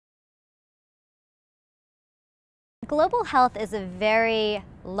Global health is a very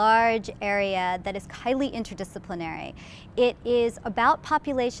large area that is highly interdisciplinary. It is about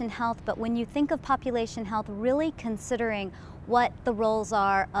population health, but when you think of population health, really considering what the roles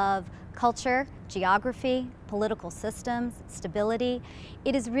are of culture, geography, political systems, stability,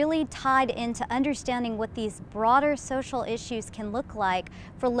 it is really tied into understanding what these broader social issues can look like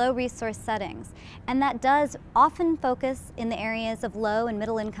for low resource settings. And that does often focus in the areas of low and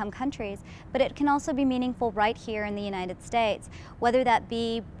middle income countries, but it can also be meaningful right here in the United States, whether that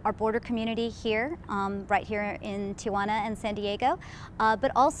be our border community here, right here in Tijuana and San Diego,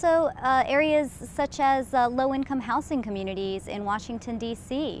 but also areas such as low-income housing communities in Washington,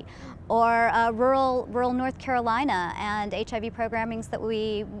 D.C., or rural North Carolina and HIV programmings that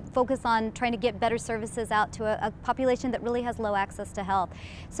we focus on trying to get better services out to a population that really has low access to health.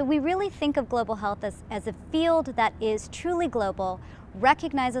 So we really think of global health as a field that is truly global,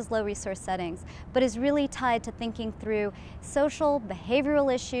 recognizes low resource settings, but is really tied to thinking through social,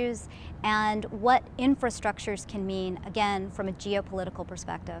 behavioral issues and what infrastructures can mean, again, from a geopolitical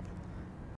perspective.